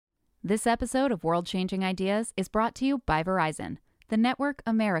This episode of World Changing Ideas is brought to you by Verizon, the network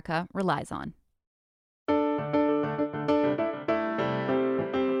America relies on.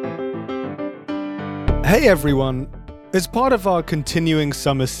 Hey everyone! As part of our continuing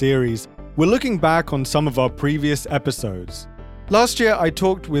summer series, we're looking back on some of our previous episodes. Last year, I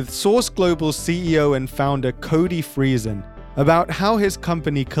talked with Source Global's CEO and founder Cody Friesen about how his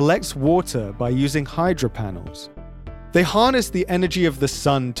company collects water by using hydro panels. They harness the energy of the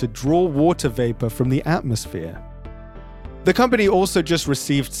sun to draw water vapor from the atmosphere. The company also just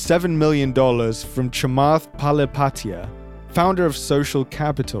received $7 million from Chamath Palihapitiya, founder of Social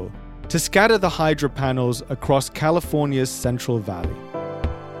Capital, to scatter the hydro panels across California's Central Valley.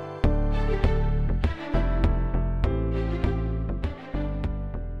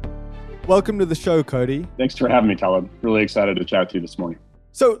 Welcome to the show, Cody. Thanks for having me, Talib. Really excited to chat to you this morning.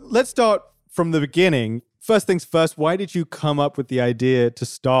 So let's start from the beginning. First things first, why did you come up with the idea to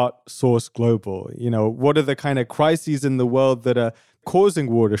start Source Global? What are the kind of crises in the world that are causing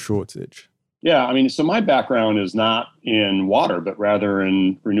water shortage? Yeah, so my background is not in water, but rather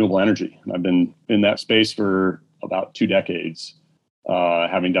in renewable energy. And I've been in that space for about 2 decades,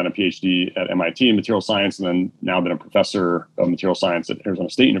 having done a PhD at MIT in material science, and then now been a professor of material science at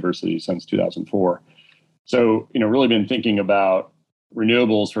Arizona State University since 2004. So, really been thinking about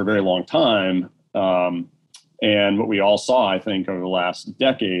renewables for a very long time. And what we all saw, I think, over the last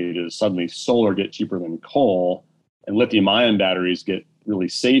decade is suddenly solar get cheaper than coal, and lithium-ion batteries get really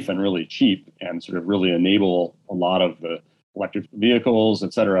safe and really cheap and sort of really enable a lot of the electric vehicles,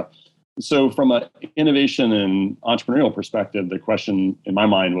 et cetera. So from an innovation and entrepreneurial perspective, the question in my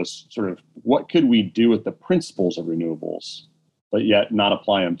mind was sort of what could we do with the principles of renewables, but yet not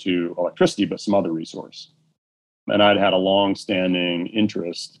apply them to electricity, but some other resource. And I'd had a long-standing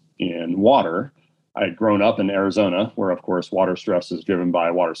interest in water. I had grown up in Arizona, where, of course, water stress is driven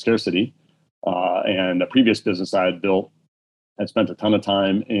by water scarcity. And a previous business I had built had spent a ton of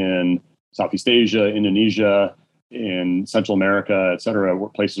time in Southeast Asia, Indonesia, in Central America, et cetera,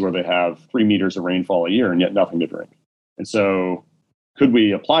 places where they have 3 meters of rainfall a year and yet nothing to drink. And so could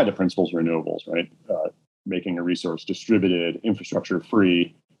we apply the principles of renewables, right? Making a resource distributed, infrastructure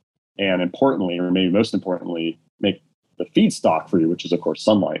free, and importantly, or maybe most importantly, make the feedstock free, which is, of course,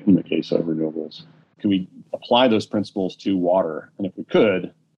 sunlight in the case of renewables. Could we apply those principles to water? And if we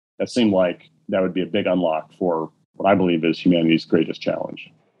could, that seemed like that would be a big unlock for what I believe is humanity's greatest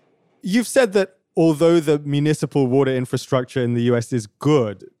challenge. You've said that although the municipal water infrastructure in the US is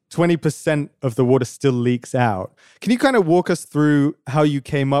good, 20% of the water still leaks out. Can you kind of walk us through how you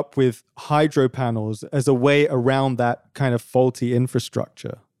came up with hydro panels as a way around that kind of faulty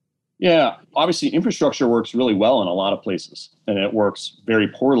infrastructure? Yeah, obviously infrastructure works really well in a lot of places, and it works very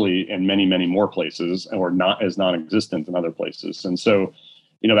poorly in many, many more places, or not as non-existent in other places. And so,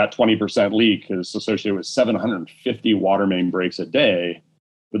 that 20% leak is associated with 750 water main breaks a day,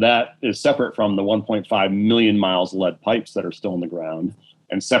 but that is separate from the 1.5 million miles of lead pipes that are still in the ground,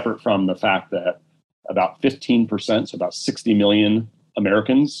 and separate from the fact that about 15%, so about 60 million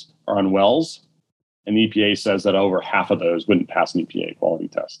Americans are on wells, and the EPA says that over half of those wouldn't pass an EPA quality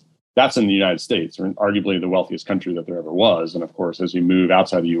test. That's in the United States, or arguably the wealthiest country that there ever was. And of course, as you move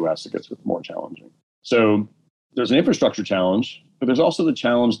outside the US, it gets more challenging. So there's an infrastructure challenge, but there's also the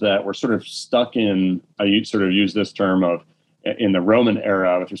challenge that we're sort of stuck in, I sort of use this term of in the Roman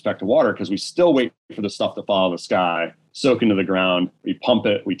era with respect to water, because we still wait for the stuff to fall out of the sky, soak into the ground, we pump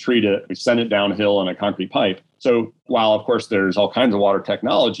it, we treat it, we send it downhill in a concrete pipe. So while, of course, there's all kinds of water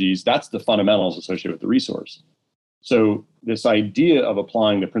technologies, that's the fundamentals associated with the resource. So this idea of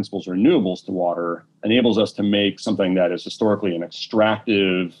applying the principles of renewables to water enables us to make something that is historically an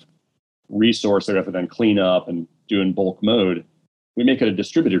extractive resource that we have to then clean up and do in bulk mode. We make it a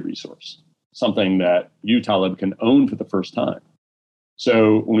distributed resource, something that you, Talib, can own for the first time.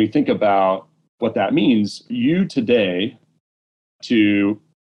 So when we think about what that means, you today, to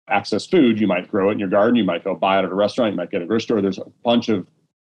access food, you might grow it in your garden, you might go buy it at a restaurant, you might get it at a grocery store. There's a bunch of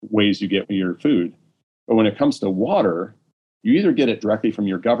ways you get your food. But when it comes to water, you either get it directly from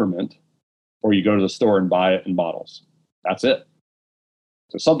your government or you go to the store and buy it in bottles. That's it.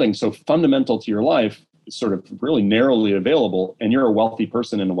 So something so fundamental to your life is sort of really narrowly available, and you're a wealthy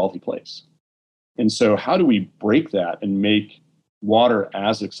person in a wealthy place. And so how do we break that and make water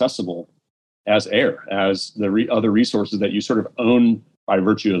as accessible as air, as the other resources that you sort of own by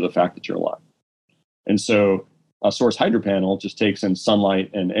virtue of the fact that you're alive? And so a Source hydro panel just takes in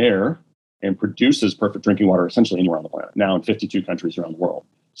sunlight and air and produces perfect drinking water essentially anywhere on the planet, now in 52 countries around the world.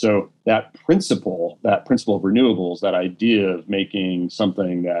 So that principle of renewables, that idea of making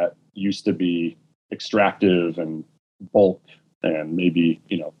something that used to be extractive and bulk and maybe,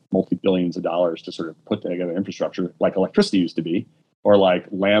 multi-billions of dollars to sort of put together infrastructure like electricity used to be, or like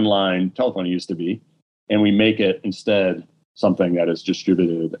landline telephone used to be. And we make it instead something that is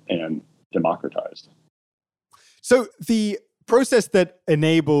distributed and democratized. So the process that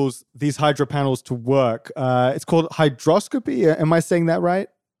enables these hydro panels to work, it's called hydroscopy. Am I saying that right?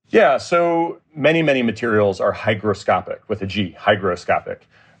 Yeah, so many materials are hygroscopic with a G, hygroscopic,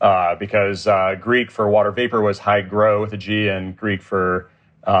 because Greek for water vapor was hygro with a G, and Greek for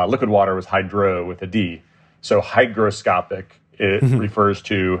liquid water was hydro with a D. So hygroscopic, it refers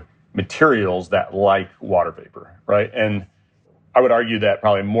to materials that like water vapor, right? And I would argue that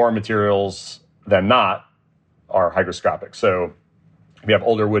probably more materials than not are hygroscopic. So if you have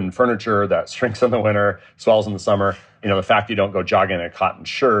older wooden furniture that shrinks in the winter, swells in the summer, the fact you don't go jogging in a cotton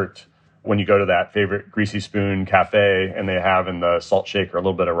shirt when you go to that favorite Greasy Spoon cafe and they have in the salt shaker a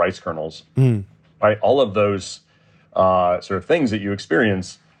little bit of rice kernels, right? All of those sort of things that you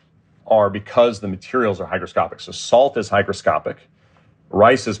experience are because the materials are hygroscopic. So salt is hygroscopic.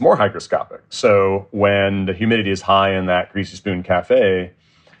 Rice is more hygroscopic. So when the humidity is high in that Greasy Spoon cafe,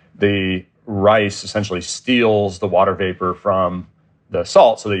 the rice essentially steals the water vapor from the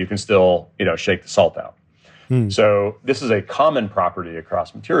salt so that you can still, shake the salt out. So this is a common property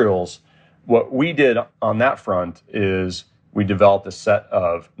across materials. What we did on that front is we developed a set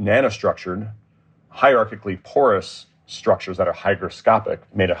of nanostructured, hierarchically porous structures that are hygroscopic,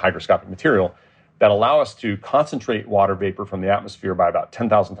 made of hygroscopic material, that allow us to concentrate water vapor from the atmosphere by about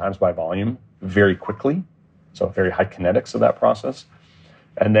 10,000 times by volume very quickly. So very high kinetics of that process.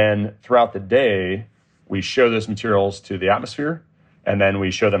 And then throughout the day, we show those materials to the atmosphere, and then we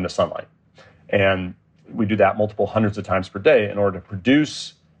show them to sunlight. And we do that multiple hundreds of times per day in order to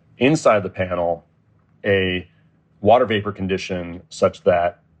produce inside the panel a water vapor condition such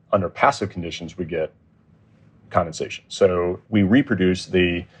that under passive conditions, we get condensation. So we reproduce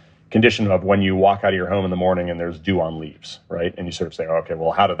the condition of when you walk out of your home in the morning and there's dew on leaves, right? And you sort of say, okay,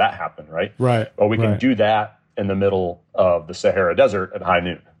 well, how did that happen, right? Right. Well, we can do that in the middle of the Sahara Desert at high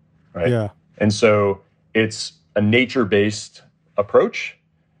noon, right? Yeah. And so it's a nature-based approach,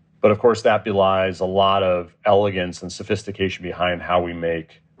 but of course that belies a lot of elegance and sophistication behind how we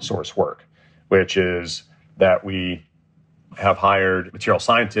make source work, which is that we have hired material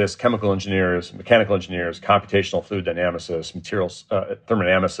scientists, chemical engineers, mechanical engineers, computational fluid dynamicists, materials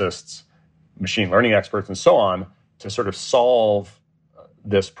thermodynamicists, machine learning experts, and so on to sort of solve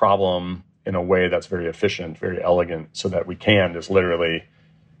this problem in a way that's very efficient, very elegant, so that we can just literally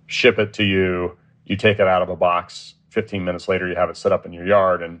ship it to you. You take it out of a box. 15 minutes later, you have it set up in your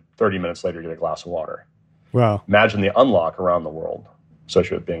yard, and 30 minutes later, you get a glass of water. Wow. Imagine the unlock around the world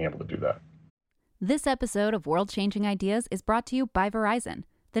associated with being able to do that. This episode of World Changing Ideas is brought to you by Verizon,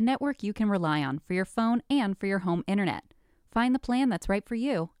 the network you can rely on for your phone and for your home internet. Find the plan that's right for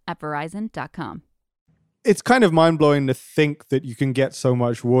you at Verizon.com. It's kind of mind-blowing to think that you can get so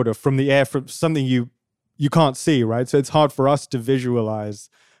much water from the air, from something you can't see, right? So it's hard for us to visualize.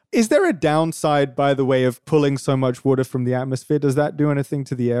 Is there a downside, by the way, of pulling so much water from the atmosphere? Does that do anything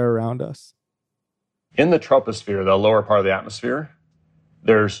to the air around us? In the troposphere, the lower part of the atmosphere,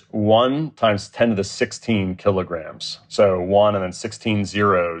 there's 1 times 10 to the 16 kilograms. So 1 and then 16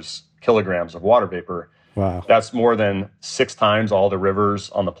 zeros kilograms of water vapor. Wow. That's more than 6 times all the rivers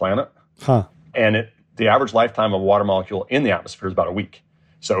on the planet. Huh. And the average lifetime of a water molecule in the atmosphere is about a week.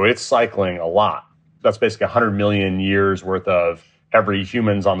 So it's cycling a lot. That's basically 100 million years worth of every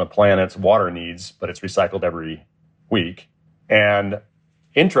human's on the planet's water needs, but it's recycled every week. And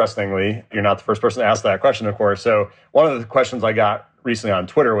interestingly, you're not the first person to ask that question, of course. So one of the questions I got recently on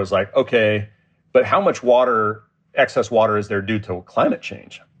Twitter was like, okay, but how much water, excess water, is there due to climate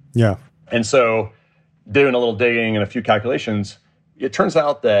change? Yeah. And so doing a little digging and a few calculations, it turns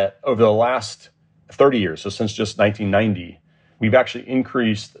out that over the last 30 years, so since just 1990, we've actually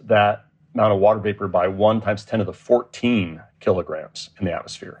increased that amount of water vapor by 1 times 10 to the 14 kilograms in the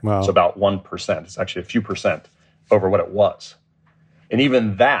atmosphere. Wow. So about 1%. It's actually a few percent over what it was. And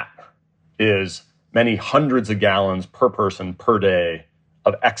even that is many hundreds of gallons per person per day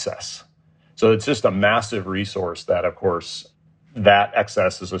of excess. So it's just a massive resource that, of course, that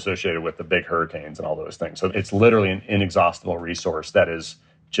excess is associated with the big hurricanes and all those things. So it's literally an inexhaustible resource that is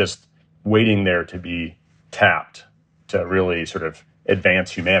just waiting there to be tapped to really sort of advance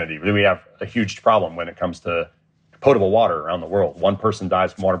humanity. We have a huge problem when it comes to potable water around the world. 1 person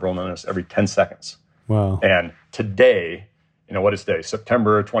dies from waterborne illness every 10 seconds. Wow. And today, what is today?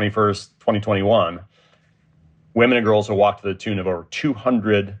 September 21st, 2021, women and girls have walked to the tune of over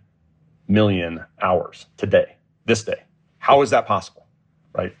 200 million hours today, this day. How is that possible,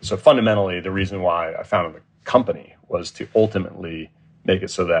 right? So fundamentally, the reason why I founded the company was to ultimately make it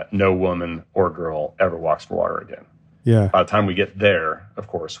so that no woman or girl ever walks for water again. Yeah. By the time we get there, of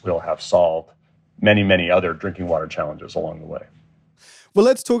course, we'll have solved many, many other drinking water challenges along the way. Well,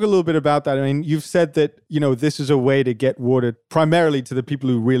 let's talk a little bit about that. I mean, you've said that, this is a way to get water primarily to the people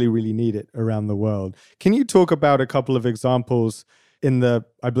who really, really need it around the world. Can you talk about a couple of examples in the,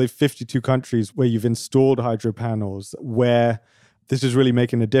 I believe, 52 countries where you've installed hydro panels where this is really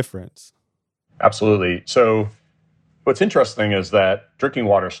making a difference? Absolutely. So what's interesting is that drinking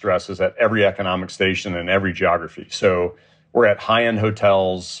water stress is at every economic station and every geography. So we're at high-end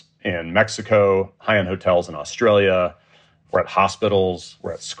hotels in Mexico, high-end hotels in Australia. We're at hospitals,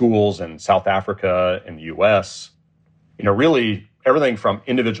 we're at schools in South Africa, in the US. Really everything from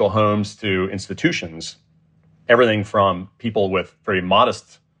individual homes to institutions, everything from people with very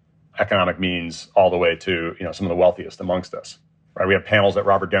modest economic means all the way to, some of the wealthiest amongst us. Right? We have panels at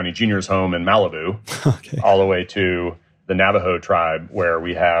Robert Downey Jr.'s home in Malibu, okay, all the way to the Navajo tribe, where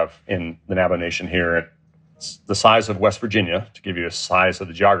we have in the Navajo Nation here, it's the size of West Virginia, to give you a size of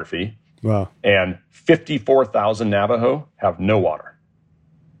the geography. Wow. And 54,000 Navajo have no water.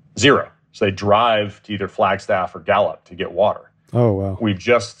 Zero. So they drive to either Flagstaff or Gallup to get water. Oh, wow. We've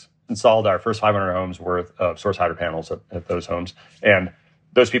just installed our first 500 homes worth of source hydro panels at those homes. And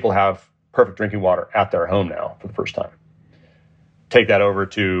those people have perfect drinking water at their home now for the first time. Take that over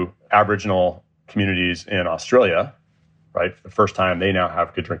to Aboriginal communities in Australia, right? For the first time, they now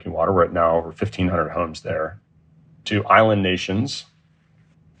have good drinking water. We're at now over 1,500 homes there. To island nations,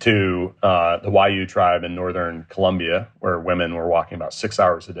 to the Wayuu tribe in northern Colombia, where women were walking about 6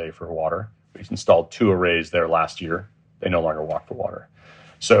 hours a day for water. We installed 2 arrays there last year. They no longer walk for water.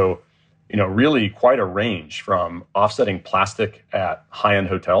 So, really quite a range from offsetting plastic at high-end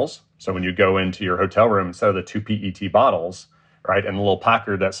hotels. So when you go into your hotel room, instead of the 2 PET bottles, right, and the little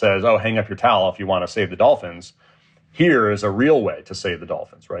placard that says, oh, hang up your towel if you want to save the dolphins, here is a real way to save the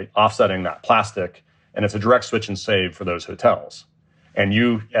dolphins, right? Offsetting that plastic, and it's a direct switch and save for those hotels. And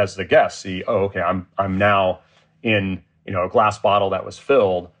you, as the guest, see, oh, okay, I'm now in, a glass bottle that was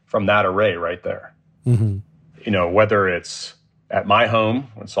filled from that array right there. Mm-hmm. Whether it's at my home,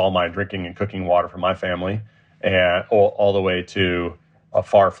 it's all my drinking and cooking water for my family, and all the way to a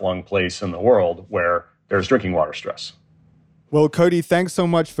far-flung place in the world where there's drinking water stress. Well, Cody, thanks so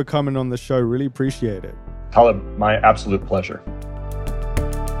much for coming on the show. Really appreciate it. Taleb, my absolute pleasure.